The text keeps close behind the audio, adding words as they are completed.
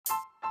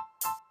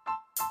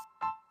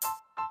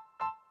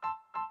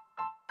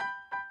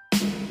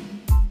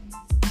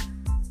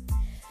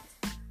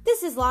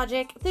This is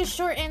Logic, the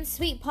short and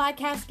sweet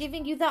podcast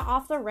giving you the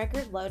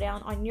off-the-record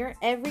lowdown on your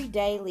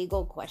everyday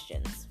legal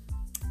questions.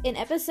 In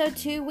episode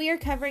 2, we are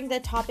covering the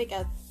topic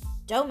of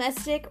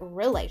domestic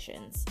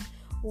relations.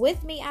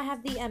 With me, I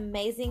have the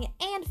amazing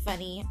and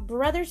funny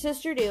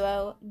brother-sister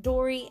duo,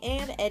 Dori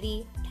and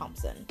Eddy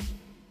Thompson.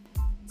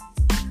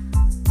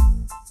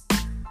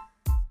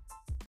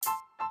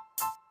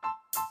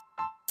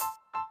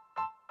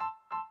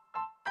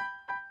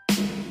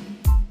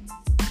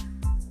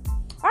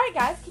 Alright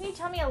guys, can you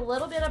tell me a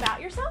little bit about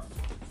yourself?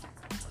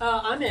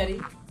 I'm Eddy.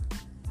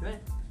 Go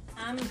ahead.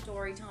 I'm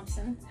Dori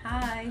Thompson.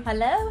 Hi.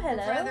 Hello. We're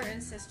brother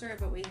and sister,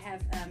 but we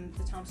have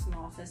the Thompson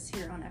office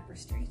here on Upper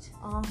Street.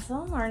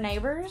 Awesome. Our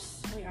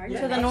neighbors. We are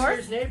to the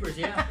north. Neighbors,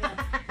 yeah.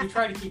 We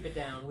try to keep it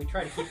down. We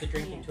try to keep the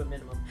drinking to a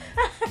minimum.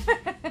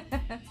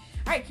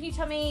 Alright, can you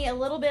tell me a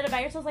little bit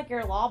about yourself, like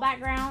your law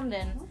background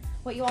and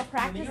what you all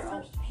practice?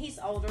 He's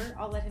older.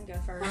 I'll let him go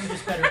first. I'm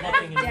just better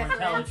looking and more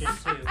intelligent,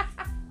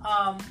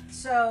 too.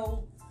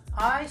 So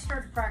I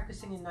started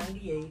practicing in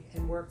 98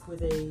 and worked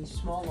with a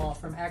small law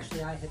firm.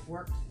 Actually, I had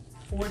worked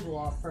for the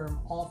law firm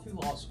all through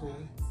law school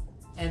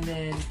and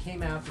then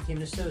came out, became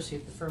an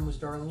associate. The firm was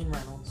Darling &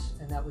 Reynolds,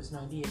 and that was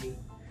 98.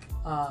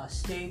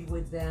 Stayed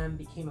with them,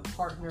 became a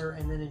partner,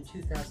 and then in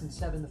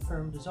 2007 the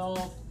firm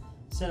dissolved,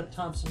 set up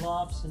Thompson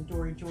Law Office, and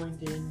Dori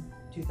joined in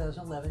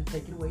 2011.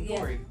 Take it away,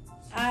 Dori.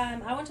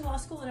 I went to law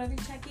school in Northern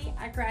Kentucky.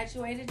 I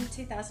graduated in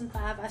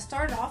 2005. I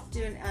started off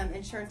doing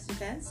insurance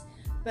defense,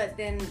 but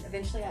then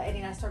eventually Eddy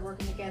and I started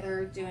working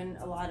together doing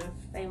a lot of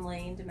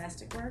family and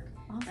domestic work.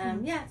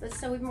 Awesome.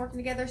 So we've been working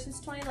together since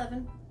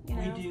 2011.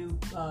 We do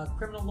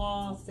criminal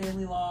law,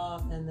 family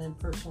law, and then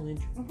personal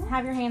injury. Mm-hmm.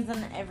 Have your hands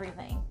on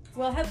everything.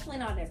 Well, hopefully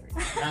not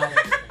everything. Not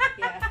everything.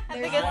 Yeah,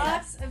 there's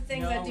lots of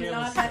things I do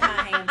not have my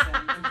hands in.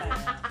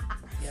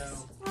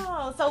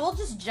 Oh, so we'll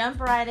just jump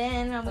right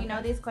in, and we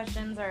know these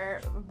questions are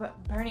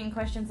burning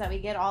questions that we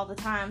get all the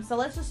time. So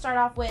let's just start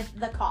off with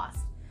the cost.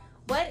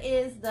 What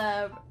is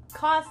the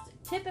cost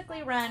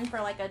typically run for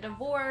like a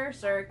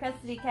divorce or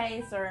custody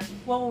case? Or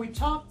well, when we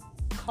talk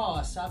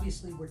costs,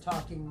 obviously we're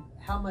talking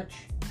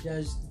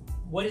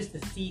what is the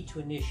fee to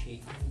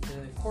initiate?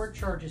 The court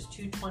charges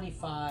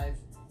 $225.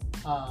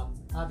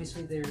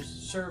 Obviously there's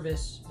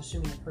service,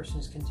 assuming the person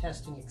is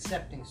contesting,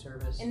 accepting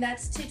service. And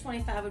that's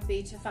 $225 would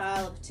be to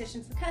file a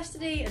petition for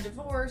custody, a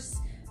divorce,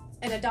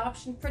 an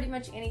adoption, pretty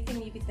much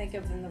anything you could think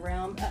of in the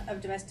realm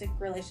of domestic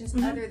relations,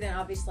 other than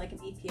obviously like an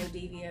EPO,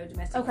 DVO,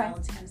 domestic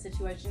violence kind of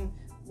situation,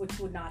 which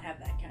would not have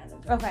that kind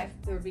of.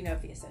 There would be no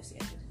fee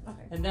associated.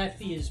 Okay. And that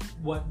fee is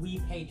what we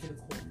pay to the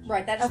court.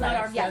 Right. That's not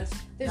our fee.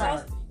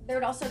 Yeah. There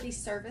would also be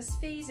service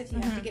fees if you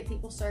have to get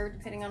people served,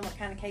 depending on what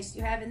kind of case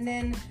you have, and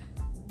then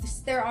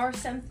there are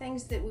some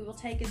things that we will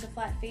take as a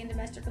flat fee in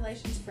domestic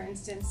relations. For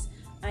instance,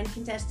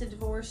 uncontested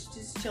divorce,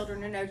 just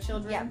children or no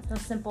children. Yeah, so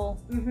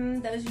simple.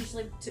 Those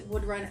usually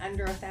would run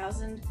under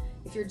 $1,000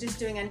 if you're just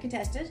doing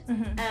uncontested.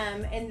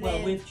 And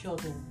then with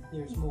children,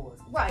 there's more.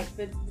 Right,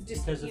 but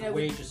just because of the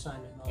wage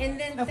assignment. And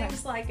then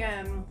things like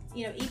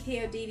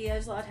EPO,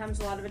 DVOs. A lot of times,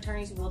 a lot of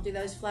attorneys will do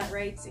those flat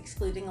rates,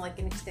 excluding like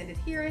an extended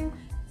hearing.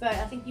 But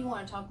I think you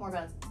want to talk more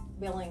about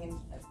billing and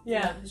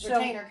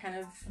retainer kind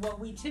of. What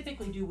we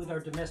typically do with our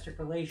domestic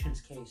relations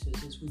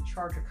cases is we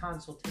charge a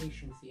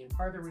consultation fee, and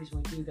part of the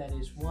reason we do that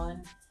is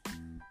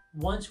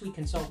once we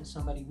consult with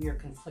somebody, we are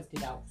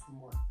conflicted out from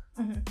work.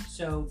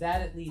 So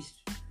that at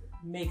least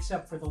makes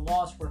up for the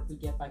lost work we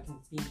get by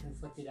being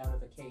conflicted out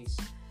of a case.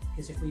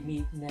 Because if we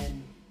meet and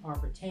then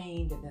aren't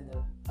retained, and then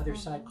the other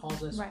side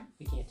calls us,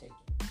 we can't take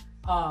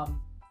it.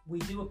 We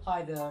do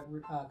apply the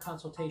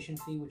consultation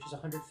fee, which is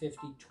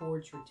 $150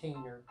 towards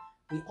retainer.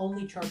 We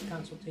only charge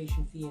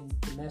consultation fee in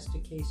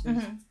domestic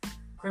cases.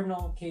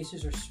 Criminal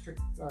cases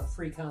are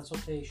free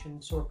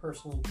consultation, so are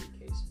personal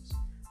injury cases.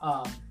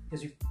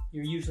 Because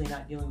you're usually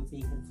not dealing with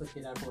being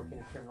conflicted out of work in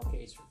a criminal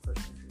case or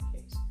personal injury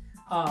case.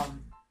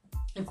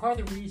 And part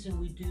of the reason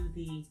we do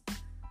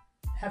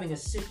having a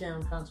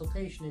sit-down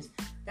consultation is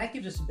that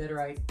gives us a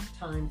better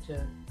time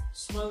to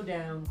slow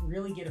down,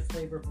 really get a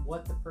flavor of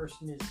what the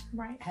person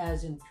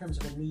has in terms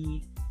of a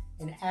need,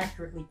 and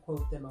accurately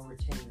quote them a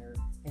retainer.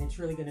 And it's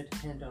really going to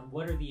depend on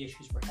what are the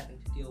issues we're having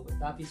to deal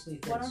with. Obviously,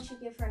 why don't you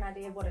give her an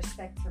idea of what a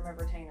spectrum of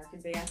retainer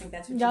could be? I think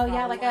that's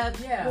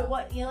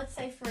what you let's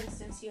say, for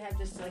instance, you have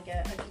just like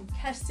a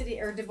custody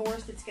or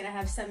divorce that's going to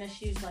have some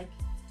issues like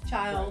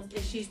child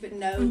issues, but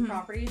no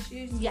property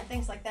issues.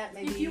 Things like that.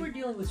 Maybe if you were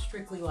dealing with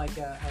strictly like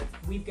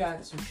we've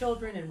got some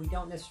children and we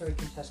don't necessarily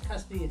contest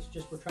custody, it's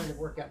just we're trying to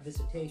work out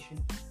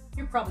visitation,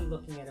 you're probably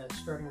looking at a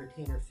starting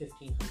retainer of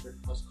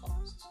 $1,500 plus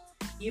costs.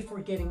 If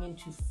we're getting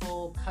into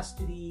full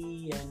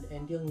custody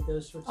and dealing with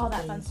those sorts of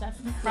things, all that fun stuff,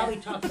 probably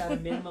talk about a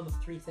minimum of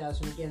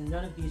 $3,000. Again,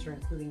 none of these are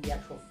including the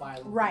actual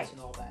filing fees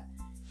and all that.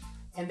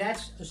 And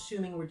that's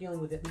assuming we're dealing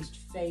with at least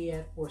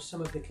Fayette or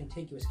some of the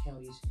contiguous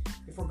counties.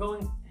 If we're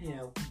going,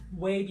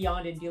 way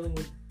beyond and dealing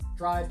with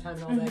drive time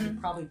and all that, you're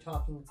probably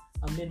talking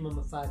a minimum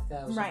of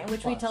 $5,000. Right,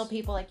 which we tell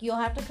people, like, you'll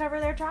have to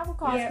cover their travel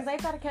costs because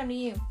they've got to come to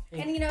you.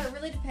 And, it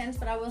really depends,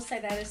 but I will say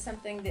that is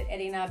something that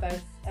Eddy and I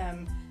both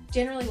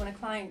generally when a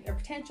client or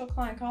potential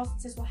client calls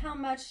and says, well, how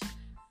much,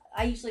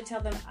 I usually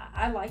tell them,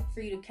 I like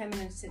for you to come in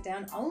and sit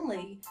down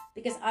only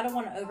because I don't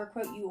want to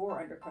overquote you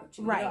or underquote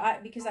you.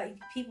 Right. Because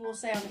people will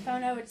say on the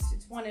phone, oh,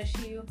 it's one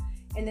issue.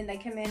 And then they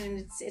come in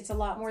and it's a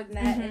lot more than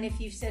that. And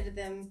if you've said to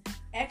them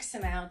X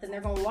amount, then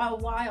they're going,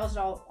 why is it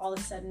all of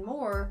a sudden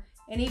more?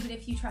 And even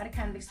if you try to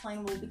kind of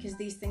explain, well, because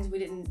these things we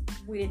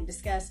didn't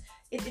discuss,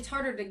 it's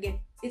harder to get.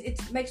 It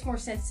makes more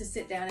sense to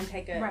sit down and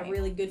take a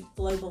really good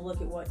global look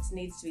at what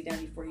needs to be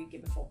done before you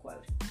give a full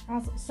quote.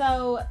 Awesome.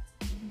 So,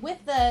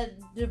 with the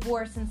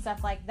divorce and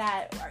stuff like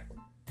that,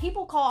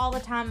 people call all the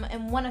time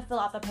and want to fill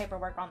out the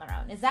paperwork on their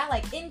own. Is that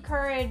like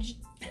encouraged,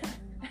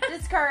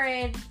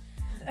 discouraged?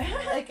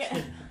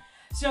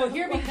 So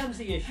here becomes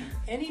the issue.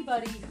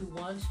 Anybody who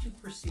wants to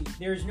proceed,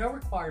 there is no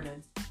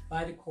requirement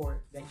by the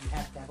court that you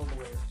have to have a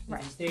lawyer.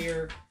 It is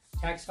there.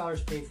 Tax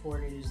dollars pay for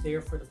it. It is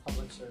there for the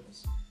public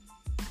service.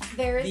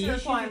 There is a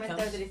requirement,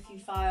 though, that if you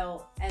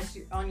file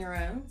on your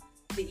own,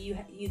 that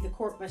the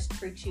court must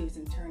treat you as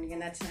an attorney,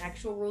 and that's an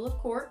actual rule of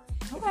court.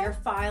 If you're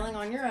filing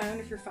on your own,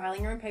 if you're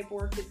filing your own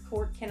paperwork, the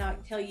court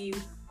cannot tell you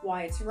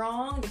why it's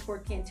wrong. The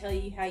court can't tell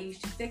you how you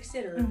should fix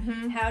it or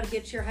how to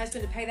get your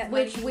husband to pay that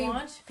money you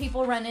want.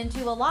 People run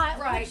into a lot,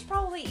 which is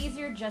probably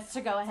easier just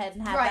to go ahead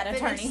and have that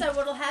attorney. So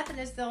what'll happen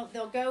is they'll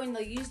go and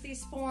they'll use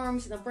these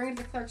forms and they'll bring it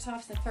to the clerk's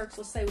office and the clerks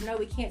will say, well, no,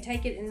 we can't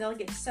take it, and they'll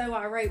get so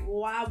irate.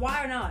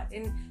 Why not?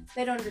 And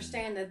they don't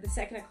understand that the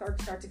second a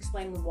clerk starts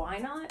explaining why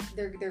not,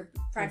 they're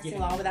practicing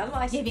law without a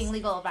license. Giving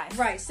legal advice.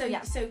 Right. So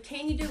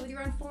can you do it with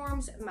your own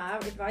forms? My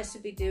advice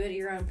would be do it at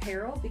your own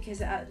peril, because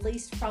at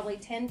least probably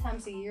 10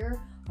 times a year,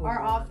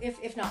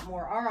 if not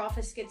more, our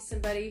office gets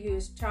somebody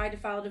who's tried to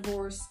file a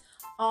divorce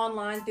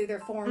online through their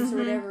forms or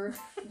whatever.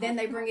 Then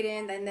they bring it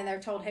in, and then they're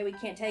told, hey, we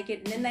can't take it,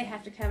 and then they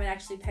have to come and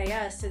actually pay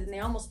us. So then they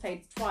almost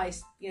paid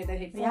twice. They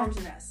paid forms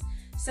and us.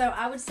 So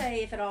I would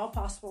say, if at all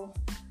possible,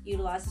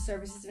 utilize the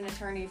services of an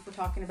attorney if we're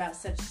talking about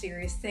such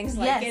serious things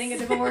like getting a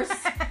divorce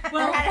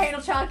or how to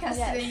handle child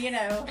custody.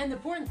 And the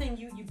important thing,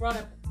 you brought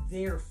up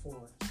their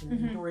forms,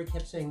 and Dori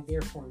kept saying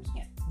their forms.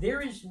 Yeah.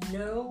 There is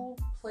no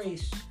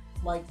place.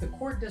 Like, the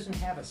court doesn't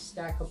have a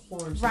stack of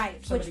forms.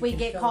 Right, which we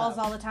get calls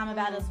all the time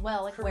about as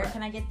well. Like, where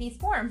can I get these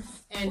forms?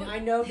 And I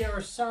know there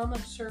are some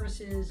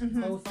services,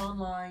 both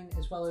online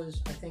as well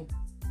as, I think,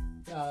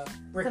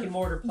 brick and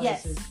mortar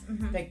places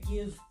that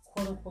give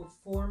quote-unquote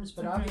forms.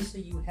 But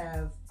obviously you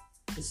have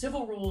the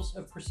civil rules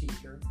of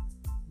procedure,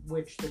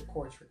 which the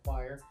courts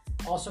require.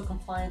 Also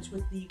compliance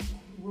with the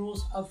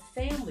rules of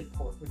family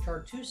court, which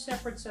are two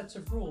separate sets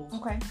of rules.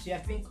 Okay. So you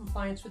have to be in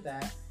compliance with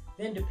that.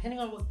 Then, depending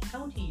on what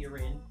county you're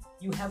in,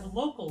 you have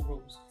local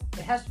rules.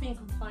 It has to be in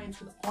compliance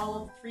with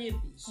all three of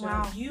these. So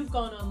if you've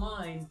gone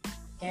online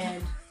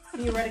and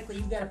theoretically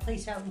you've got a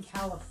place out in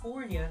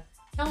California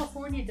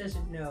California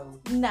doesn't know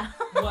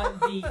what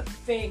the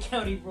Fayette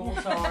County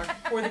rules are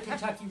or the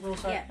Kentucky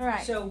rules are. Yeah,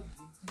 right. So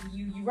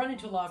you run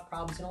into a lot of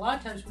problems, and a lot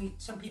of times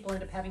some people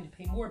end up having to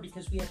pay more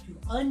because we have to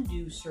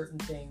undo certain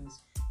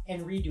things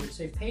and redo it.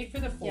 So they've paid for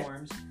the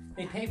forms,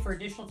 they pay for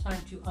additional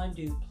time to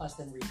undo plus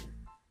then redo.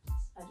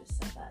 I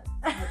just said that.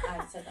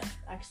 I said that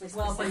actually.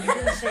 Well, but you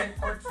didn't say it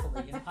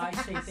artfully, and I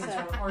say things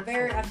more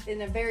artfully.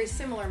 In a very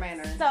similar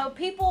manner. So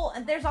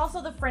there's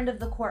also the friend of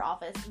the court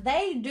office.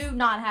 They do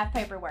not have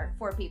paperwork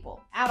for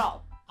people at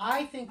all.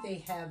 I think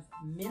they have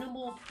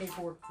minimal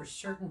paperwork for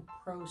certain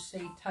pro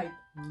se type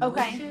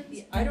motions.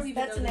 Yeah. I don't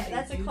even know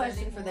that's a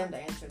question for them to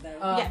answer,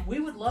 though. We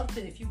would love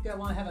to, if you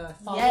want to have a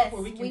follow-up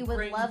where we can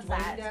bring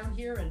Dwayne down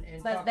here and talk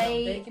about what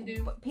they can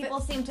do. People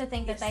seem to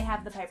think that they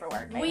have the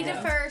paperwork. We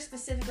defer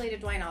specifically to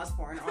Dwayne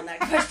Osborne on that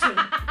question.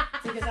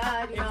 Because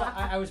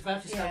I was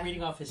about to start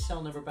reading off his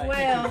cell number, but I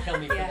think he would kill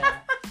me for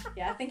that.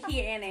 Yeah, I think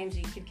he and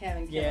Angie could come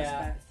and kill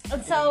us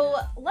both. So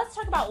let's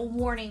talk about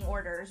warning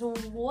orders.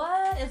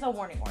 What is a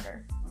warning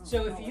order?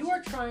 So if you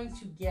are trying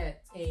to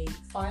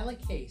file a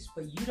case,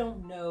 but you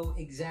don't know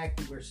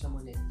exactly where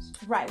someone is.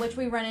 Right, which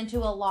we run into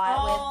a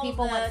lot with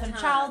people with some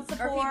child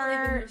support. Or people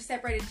who've been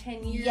separated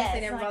 10 years,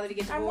 they never bothered to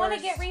get divorced. I want to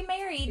get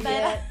remarried,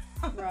 but...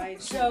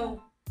 Right.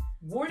 So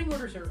warning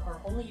orders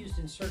are only used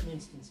in certain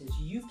instances.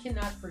 You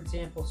cannot, for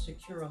example,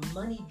 secure a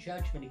money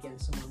judgment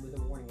against someone with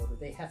a warning order.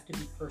 They have to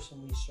be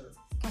personally served.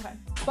 Okay.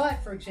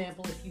 But, for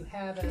example, if you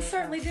have you can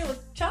certainly deal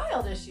with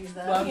child issues,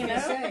 though. Well, I was going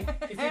to say,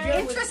 if you're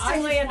dealing with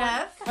interestingly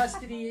enough,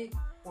 custody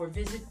or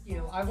visit,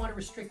 I want to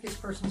restrict this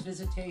person's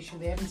visitation.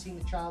 They haven't seen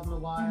the child in a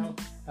while,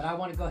 but I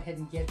want to go ahead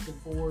and get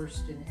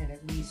divorced and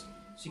at least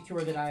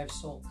secure that I have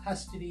sole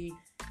custody.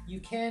 You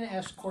can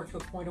ask court to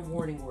appoint a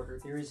warning order.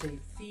 There is a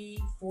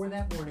fee for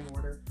that warning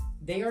order.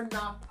 They are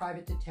not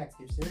private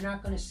detectives. They're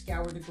not going to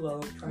scour the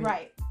globe trying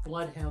to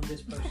bloodhound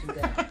this person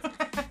down.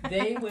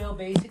 They will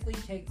basically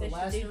take the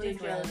last known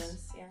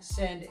address,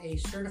 send a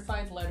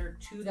certified letter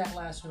to that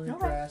last known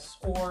address,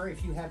 or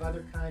if you have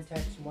other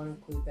contacts you want to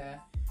include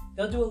that.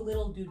 They'll do a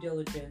little due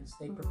diligence.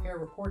 They prepare a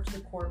report to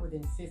the court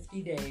within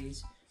 50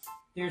 days.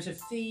 There's a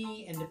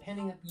fee, and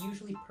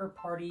usually per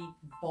party,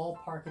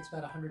 ballpark, it's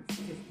about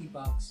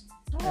 $150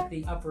 at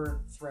the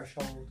upper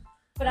threshold.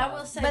 But I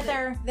will say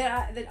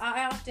that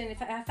I often,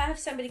 if I have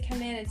somebody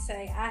come in and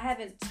say, I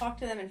haven't talked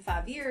to them in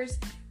 5 years,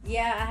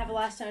 yeah, I have a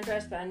last known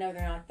address, but I know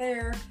they're not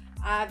there.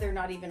 They're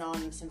not even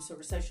on some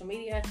sort of social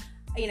media.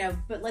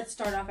 But let's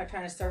start off by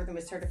trying to serve them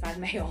with certified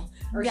mail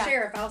or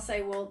sheriff. I'll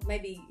say, well,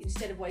 maybe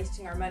instead of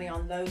wasting our money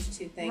on those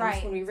two things,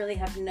 when we really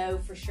have no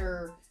for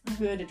sure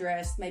good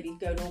address, maybe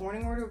go to a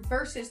warning order.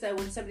 Versus though,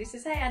 when somebody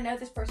says, hey, I know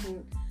this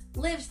person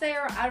lives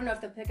there, I don't know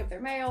if they'll pick up their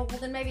mail, well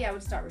then maybe I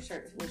would start with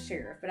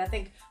sheriff. But I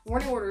think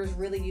warning order is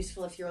really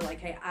useful if you're like,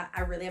 hey,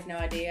 I really have no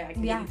idea. I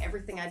can give you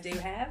everything I do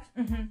have,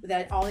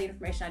 without all the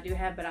information I do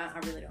have, but I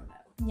really don't know.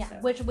 Yeah, so.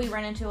 Which we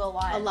run into a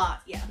lot. A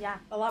lot, yeah. Yeah.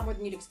 A lot more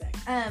than you'd expect.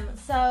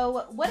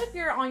 So what if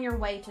you're on your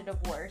way to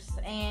divorce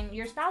and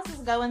your spouse is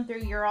going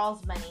through your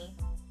all's money?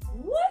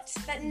 What?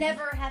 That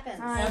never happens.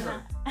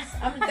 Never.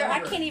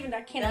 I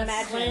can't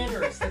imagine.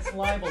 Slanderous. That's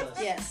libelous.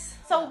 Yes.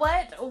 So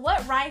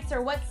what rights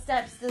or what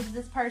steps does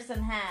this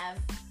person have?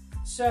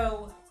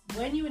 So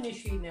when you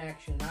initiate an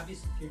action,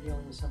 obviously if you're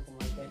dealing with something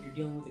like that, you're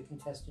dealing with a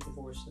contested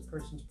divorce, the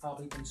person's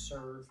probably been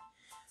served.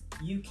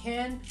 You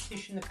can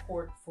petition the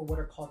court for what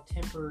are called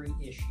temporary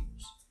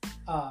issues.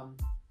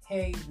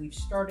 Hey, we've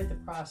started the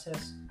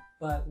process,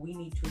 but we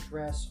need to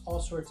address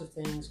all sorts of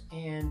things,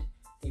 and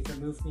they've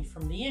removed me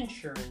from the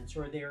insurance,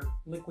 or they're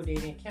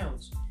liquidating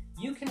accounts.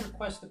 You can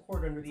request the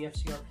court under the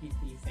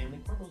FCRPP, Family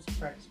Court Rules of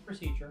Practice and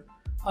Procedure,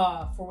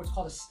 for what's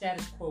called a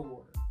status quo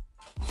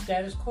order.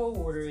 Status quo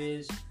order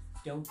is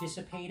don't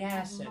dissipate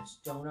assets,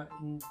 don't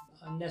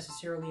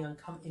unnecessarily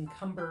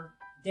encumber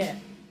debt,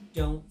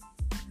 don't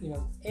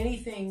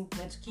anything.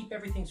 Let's keep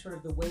everything sort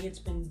of the way it's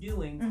been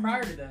doing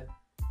prior to the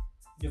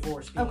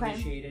divorce being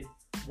initiated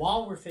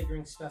while we're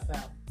figuring stuff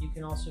out. You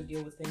can also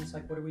deal with things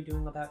like, what are we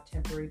doing about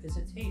temporary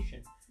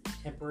visitation,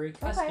 temporary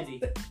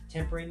custody,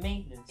 temporary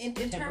maintenance,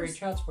 temporary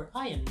child support.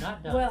 I am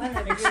not done. Well,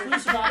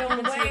 exclusive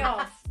going way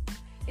off.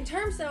 In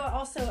terms, though,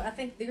 also, I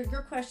think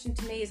your question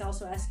to me is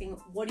also asking,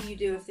 what do you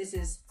do if this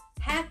has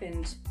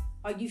happened?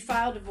 You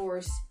file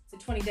divorce, the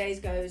 20 days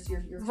goes,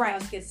 your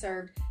spouse gets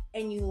served,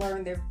 and you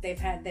learn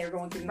they're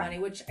going through money,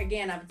 which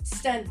again, I'm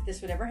stunned that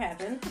this would ever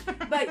happen.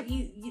 But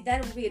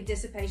that would be a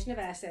dissipation of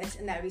assets,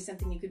 and that would be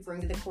something you could bring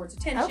to the court's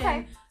attention.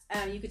 Okay.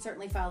 You could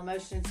certainly file a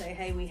motion and say,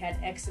 hey, we had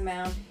X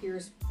amount,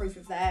 here's proof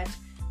of that.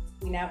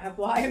 We now have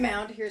Y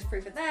amount, here's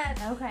proof of that.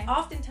 Okay.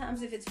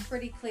 Oftentimes, if it's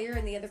pretty clear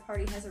and the other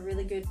party has a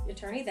really good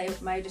attorney, they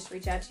might just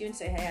reach out to you and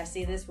say, hey, I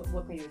see this, what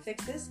can we do to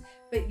fix this?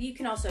 But you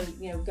can also,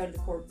 go to the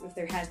court if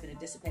there has been a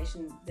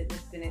dissipation,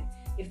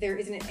 if there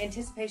is an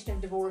anticipation of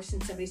divorce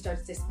and somebody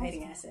starts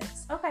dissipating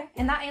assets. Okay.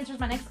 And that answers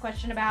my next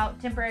question about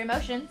temporary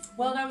motions.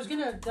 Well, I was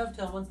going to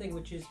dovetail one thing,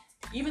 which is,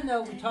 even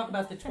though we talk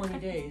about the 20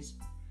 days,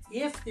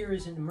 if there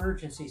is an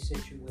emergency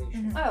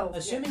situation,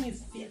 assuming you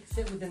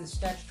fit within the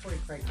statutory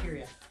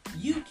criteria,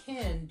 you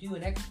can do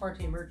an ex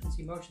parte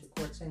emergency motion to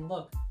the court saying,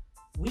 look,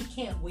 we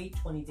can't wait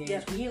 20 days.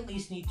 Yep. We at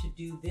least need to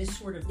do this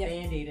sort of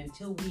Band-Aid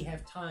until we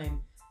have time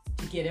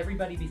to get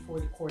everybody before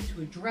the court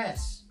to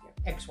address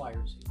X, Y,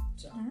 or Z.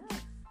 So.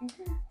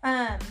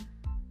 And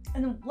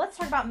then let's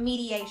talk about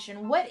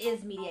mediation. What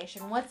is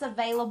mediation? What's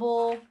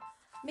available?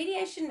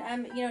 Mediation,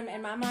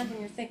 in my mind, when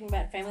you're thinking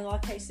about family law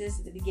cases,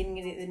 at the beginning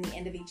and the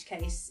end of each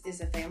case is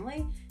a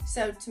family.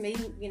 So to me,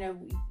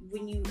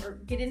 when you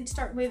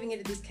start moving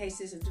into these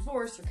cases of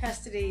divorce or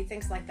custody,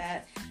 things like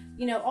that,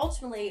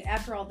 ultimately,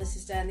 after all this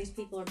is done, these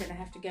people are going to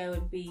have to go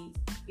and be,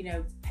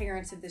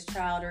 parents of this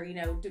child or,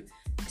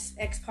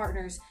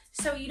 ex-partners.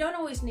 So you don't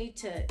always need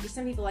to,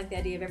 some people like the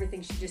idea of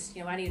everything should just,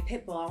 I need a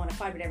pit bull, I want to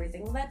fight with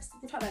everything. Well,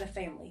 we're talking about a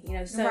family,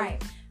 so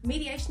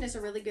mediation is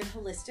a really good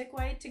holistic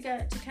way to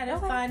kind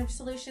of find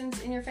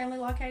solutions in your family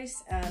law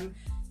case.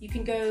 You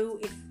can go,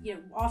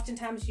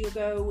 oftentimes you'll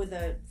go with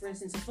for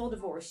instance, a full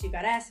divorce. You've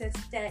got assets,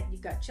 debt,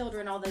 you've got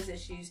children, all those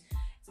issues.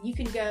 You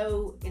can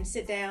go and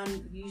sit down.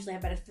 You usually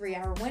have about a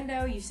 3-hour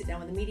window. You sit down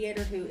with a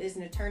mediator who is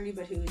an attorney,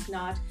 but who is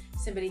not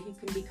somebody who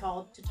can be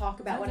called to talk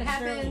about what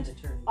happened.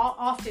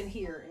 Often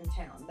here in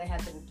town, they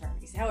have been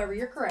attorneys. However,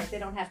 you're correct; they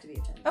don't have to be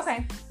attorneys.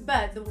 Okay.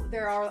 But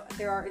there are,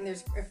 and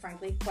there's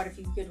frankly quite a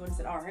few good ones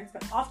that aren't.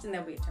 But often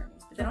they'll be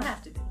attorneys, but they don't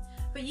have to be.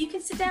 But you can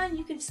sit down,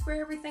 you can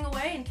square everything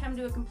away, and come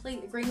to a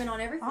complete agreement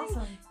on everything,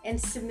 and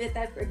submit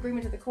that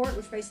agreement to the court,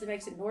 which basically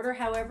makes it in order.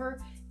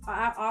 However,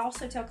 I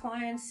also tell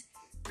clients,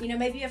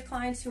 maybe you have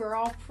clients who are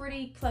all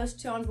pretty close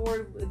to on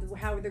board with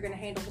how they're going to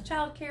handle the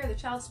child care, the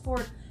child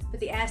support, but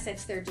the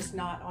assets they're just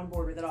not on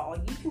board with at all.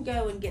 You can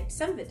go and get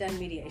some of it done in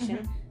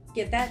mediation,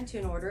 get that into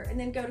an order, and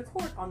then go to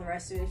court on the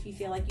rest of it if you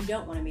feel like you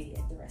don't want to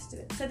mediate the rest of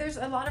it. So there's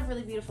a lot of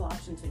really beautiful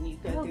options when you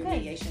go through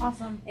mediation.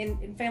 Awesome.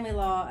 In family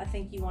law, I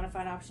think you want to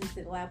find options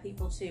that allow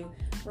people to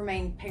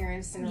remain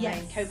parents and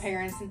remain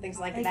co-parents and things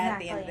like that at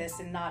the end of this,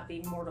 and not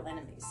be mortal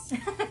enemies.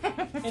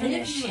 And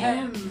if you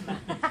have,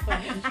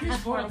 did you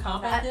just Mortal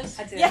Kombat this?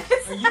 I did. Yes.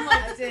 Are you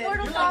like, I did.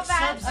 Mortal you're Kombat.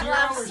 like Sub-Zero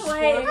or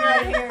Swaying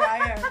right here. I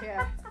am,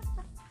 yeah.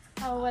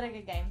 Oh, what a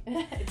good game.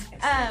 It's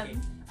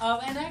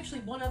and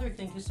actually, one other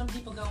thing, because some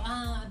people go,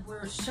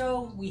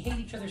 we hate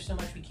each other so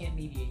much we can't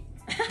mediate.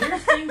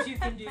 There's things you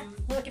can do.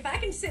 Look, if I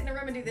can sit in a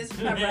room and do this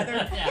with my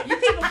brother, you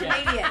people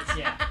can mediate.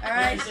 Yeah. All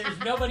right? There's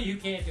nobody who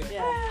can't do it.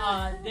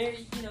 Yeah.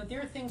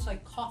 There are things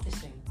like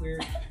caucusing where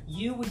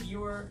you with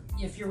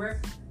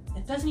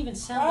it doesn't even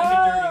sound like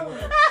a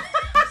dirty word.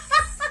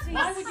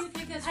 Why would you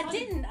think that's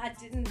funny? I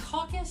didn't.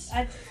 Caucus?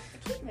 I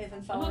keep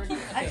moving forward. Okay.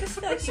 I just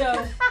feel like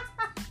So,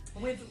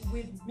 with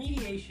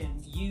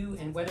mediation, you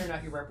and whether or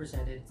not you're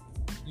represented,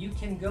 you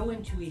can go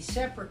into a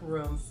separate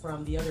room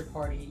from the other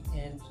party,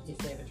 and if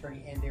they have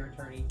attorney and their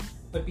attorney,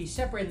 but be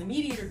separate. And the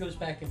mediator goes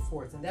back and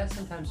forth, and that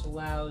sometimes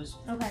allows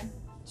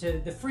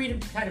the freedom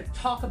to kind of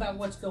talk about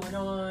what's going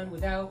on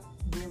without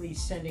really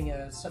sending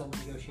a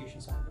settlement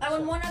negotiation sign. Oh,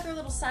 and one other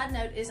little side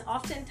note is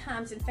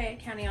oftentimes in Fayette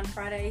County on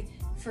Friday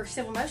for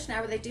civil motion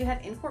hour, they do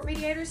have in-court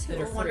mediators who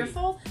are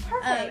wonderful.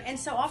 Perfect. And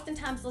so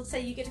oftentimes, let's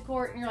say you get to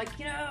court and you're like,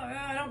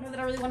 I don't know that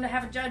I really want to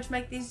have a judge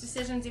make these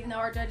decisions, even though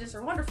our judges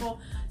are wonderful.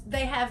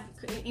 They have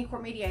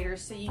in-court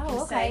mediators, so you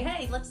can say,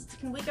 hey,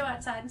 can we go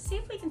outside and see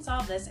if we can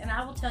solve this? And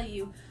I will tell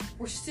you,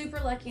 we're super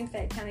lucky in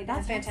Fayette County to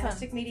have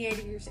fantastic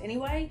mediators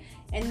anyway.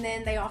 And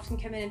then they often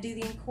come in and do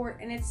the in-court,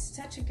 and it's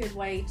such a good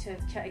way to,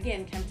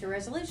 again, come to a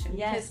resolution.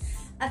 Yes. Because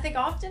I think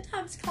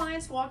oftentimes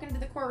clients walk into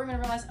the courtroom and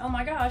realize, oh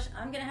my gosh,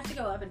 I'm going to have to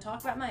go up and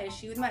talk about my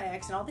issue with my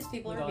ex, and all these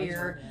people are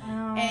here,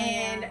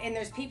 and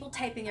there's people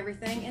taping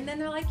everything, and then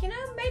they're like,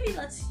 maybe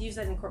let's use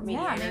that in court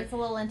mediator. Yeah, I mean, it's a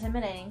little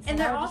intimidating. So and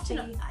they're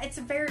often, it's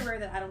very rare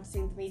that I don't see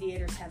the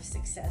mediators have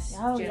success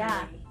generally.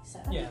 Yeah. So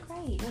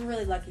great. We're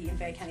really lucky in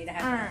Fayette County to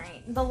have that. All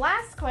right. The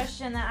last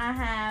question that I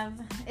have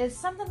is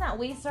something that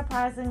we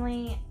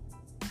surprisingly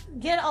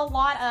get a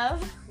lot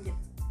of. Yeah.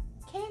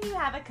 Can you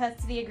have a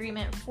custody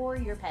agreement for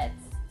your pets?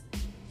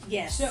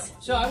 Yes.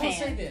 So I will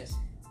say this.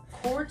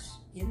 Courts,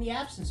 in the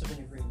absence of an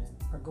agreement,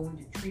 are going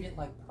to treat it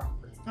like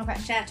property. Okay.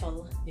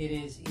 Chattel. It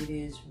is,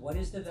 what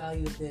is the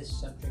value of this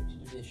subject to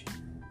division?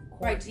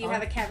 Right, do you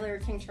have a Cavalier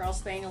King Charles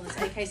Spaniel that's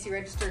AKC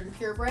registered and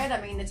purebred?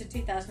 I mean, it's a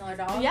 $2,000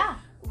 dog. Yeah.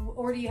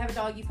 Or do you have a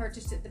dog you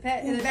purchased at the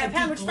vet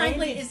pound, which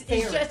frankly is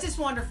just as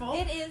wonderful.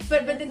 It is.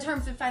 But in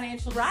terms of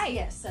financial, right?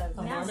 Yes. So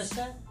a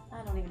marmoset?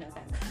 I don't even know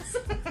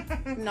what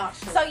that means. Not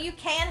sure. So you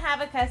can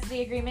have a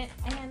custody agreement,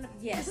 and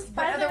yes,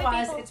 but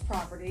otherwise it's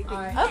property.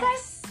 Right.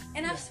 Yes.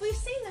 And we've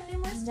seen them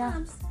numerous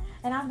times.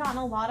 And I've gotten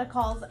a lot of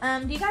calls.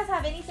 Do you guys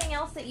have anything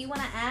else that you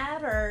want to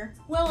add, or?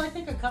 Well, I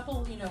think a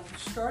couple.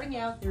 Starting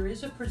out, there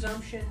is a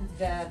presumption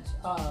that,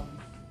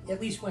 at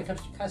least when it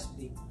comes to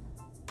custody,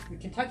 the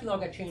Kentucky law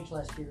got changed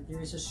last year. There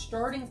is a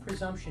starting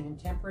presumption in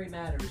temporary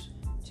matters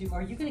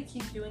are you going to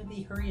keep doing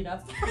the hurry it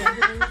up?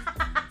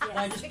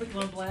 I just put you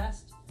on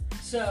blast.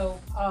 So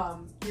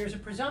there's a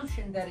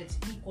presumption that it's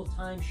equal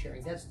time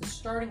sharing. That's the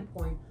starting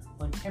point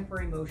on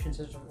temporary motions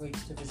as it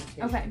relates to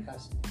visitation and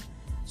custody.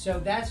 So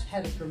that's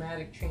had a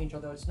dramatic change,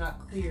 although it's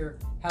not clear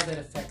how that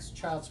affects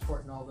child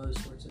support and all those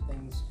sorts of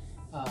things,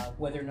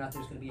 whether or not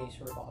there's going to be a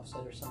sort of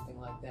offset or something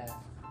like that.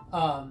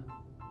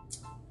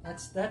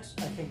 That's I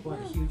think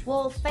one huge.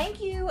 Well, thank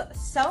you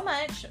so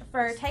much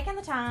for taking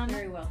the time.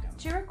 Very welcome.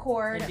 To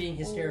record. And being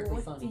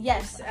hysterically funny.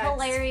 Yes,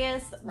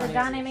 hilarious. The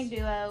dynamic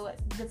duo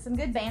with some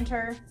good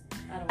banter.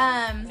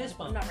 Fist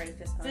bump. I'm not ready to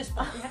fist bump. Fist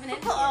bump. We haven't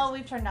ended Oh,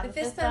 we've turned out the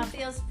fist bump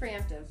feels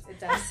preemptive. It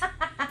does.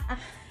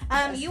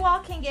 You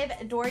all can give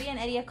Dori and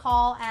Eddy a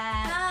call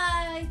at.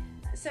 Hi.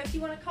 So if you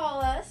want to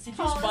call us, did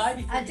you spy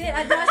before? I did.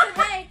 I said,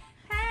 hey.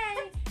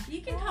 You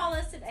can call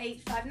us at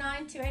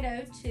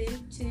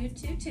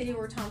 859-280-2222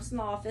 or Thompson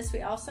Law Office.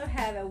 We also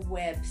have a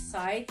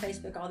website,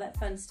 Facebook, all that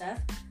fun stuff.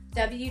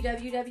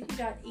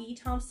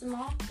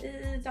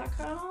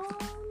 www.ethompsonlaw.com.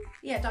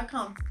 Yeah,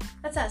 .com.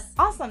 That's us.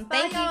 Awesome.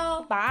 Thank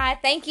y'all. you. Bye.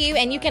 Thank you.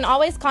 And you can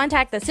always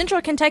contact the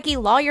Central Kentucky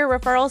Lawyer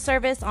Referral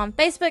Service on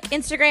Facebook,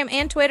 Instagram,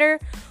 and Twitter,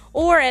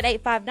 or at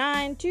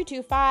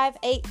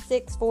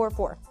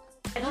 859-225-8644.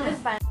 It's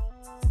fun.